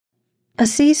A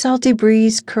sea-salty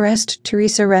breeze caressed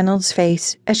Teresa Reynolds'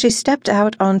 face as she stepped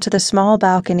out onto the small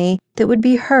balcony that would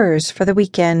be hers for the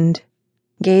weekend.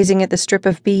 Gazing at the strip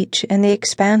of beach and the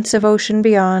expanse of ocean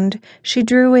beyond, she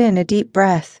drew in a deep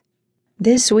breath.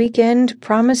 This weekend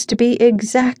promised to be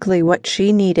exactly what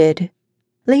she needed.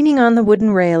 Leaning on the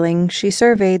wooden railing, she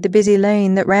surveyed the busy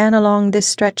lane that ran along this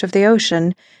stretch of the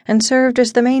ocean and served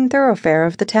as the main thoroughfare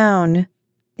of the town.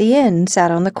 The inn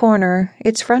sat on the corner,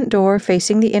 its front door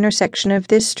facing the intersection of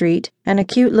this street and a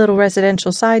cute little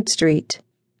residential side street.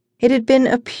 It had been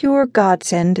a pure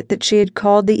godsend that she had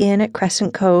called the inn at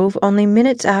Crescent Cove only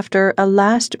minutes after a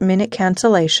last-minute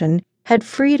cancellation had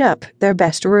freed up their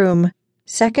best room,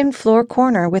 second-floor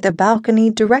corner with a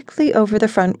balcony directly over the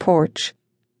front porch.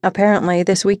 Apparently,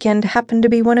 this weekend happened to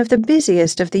be one of the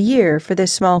busiest of the year for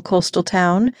this small coastal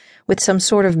town, with some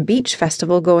sort of beach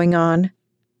festival going on.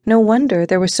 No wonder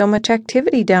there was so much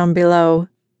activity down below.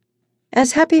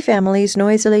 As happy families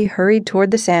noisily hurried toward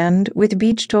the sand, with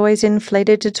beach toys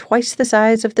inflated to twice the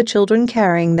size of the children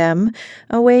carrying them,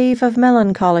 a wave of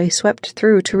melancholy swept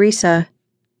through Teresa.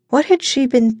 What had she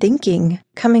been thinking,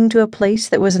 coming to a place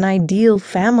that was an ideal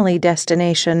family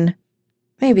destination?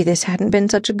 Maybe this hadn't been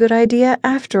such a good idea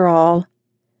after all.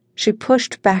 She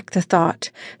pushed back the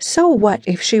thought. So what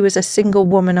if she was a single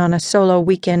woman on a solo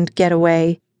weekend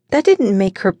getaway? That didn't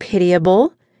make her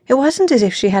pitiable. It wasn't as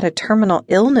if she had a terminal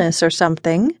illness or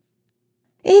something.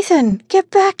 "Ethan, get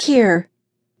back here!"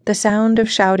 The sound of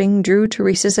shouting drew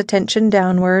Teresa's attention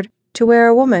downward to where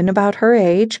a woman about her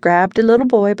age grabbed a little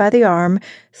boy by the arm,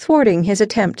 thwarting his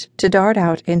attempt to dart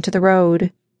out into the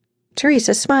road.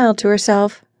 Teresa smiled to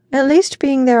herself. At least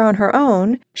being there on her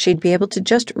own, she'd be able to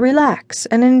just relax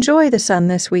and enjoy the sun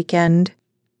this weekend.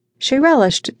 She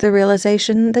relished the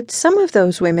realization that some of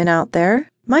those women out there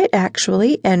might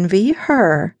actually envy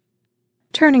her.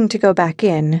 Turning to go back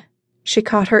in, she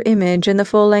caught her image in the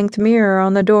full-length mirror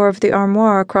on the door of the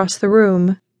armoire across the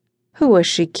room. Who was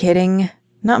she kidding?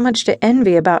 Not much to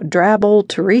envy about drab old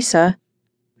Teresa.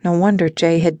 No wonder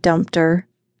Jay had dumped her.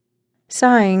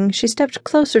 Sighing, she stepped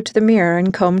closer to the mirror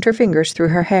and combed her fingers through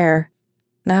her hair.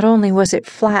 Not only was it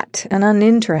flat and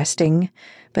uninteresting,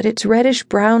 but its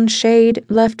reddish-brown shade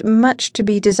left much to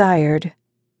be desired.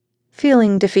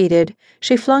 Feeling defeated,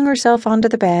 she flung herself onto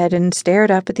the bed and stared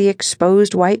up at the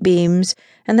exposed white beams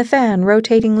and the fan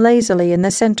rotating lazily in the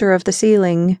center of the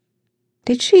ceiling.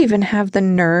 Did she even have the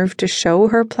nerve to show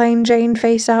her plain Jane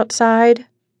face outside?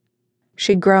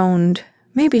 She groaned.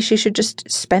 Maybe she should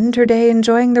just spend her day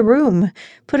enjoying the room,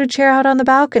 put a chair out on the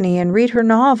balcony and read her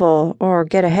novel, or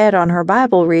get ahead on her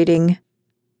Bible reading.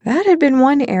 That had been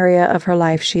one area of her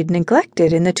life she'd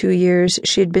neglected in the 2 years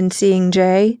she'd been seeing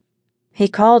Jay. He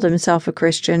called himself a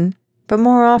Christian, but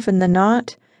more often than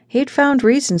not, he'd found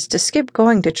reasons to skip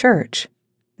going to church.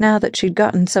 Now that she'd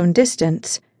gotten some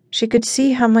distance, she could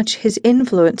see how much his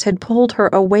influence had pulled her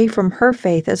away from her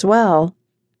faith as well.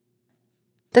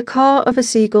 The caw of a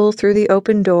seagull through the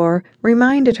open door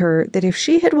reminded her that if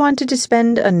she had wanted to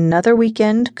spend another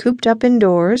weekend cooped up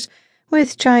indoors,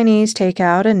 with Chinese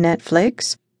takeout and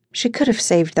Netflix, she could have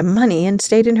saved the money and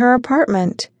stayed in her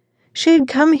apartment. She had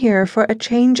come here for a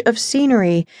change of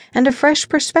scenery and a fresh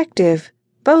perspective,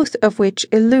 both of which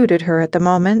eluded her at the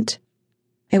moment.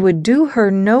 It would do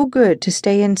her no good to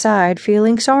stay inside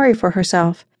feeling sorry for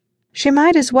herself. She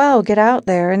might as well get out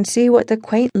there and see what the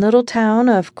quaint little town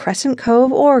of Crescent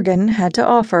Cove, Oregon had to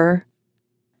offer.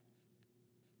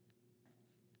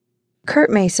 Kurt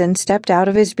Mason stepped out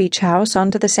of his beach house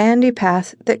onto the sandy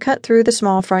path that cut through the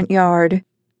small front yard.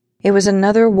 It was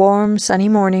another warm, sunny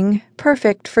morning,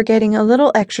 perfect for getting a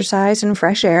little exercise and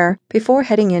fresh air before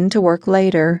heading in to work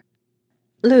later.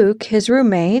 Luke, his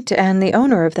roommate and the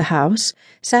owner of the house,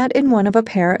 sat in one of a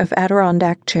pair of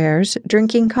Adirondack chairs,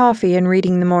 drinking coffee and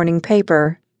reading the morning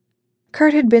paper.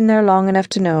 Kurt had been there long enough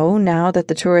to know, now that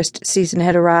the tourist season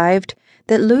had arrived,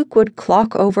 that Luke would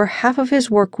clock over half of his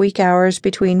work week hours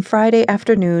between Friday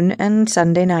afternoon and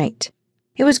Sunday night.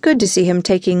 It was good to see him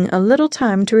taking a little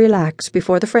time to relax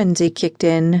before the frenzy kicked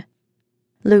in.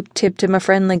 Luke tipped him a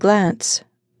friendly glance.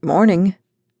 "Morning."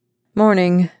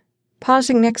 "Morning."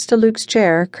 Pausing next to Luke's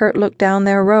chair, Kurt looked down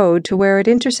their road to where it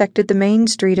intersected the main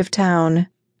street of town.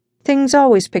 Things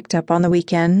always picked up on the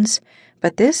weekends,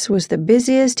 but this was the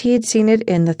busiest he had seen it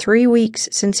in the 3 weeks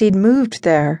since he'd moved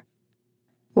there.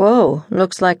 "Whoa,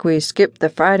 looks like we skipped the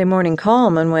Friday morning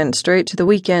calm and went straight to the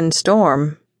weekend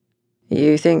storm.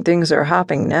 You think things are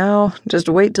hopping now? Just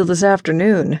wait till this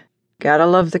afternoon. Gotta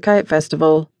love the kite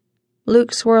festival."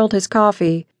 Luke swirled his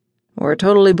coffee. "We're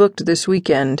totally booked this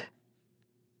weekend."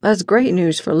 That's great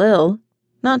news for Lil,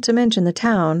 not to mention the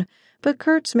town, but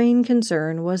Kurt's main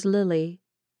concern was Lily.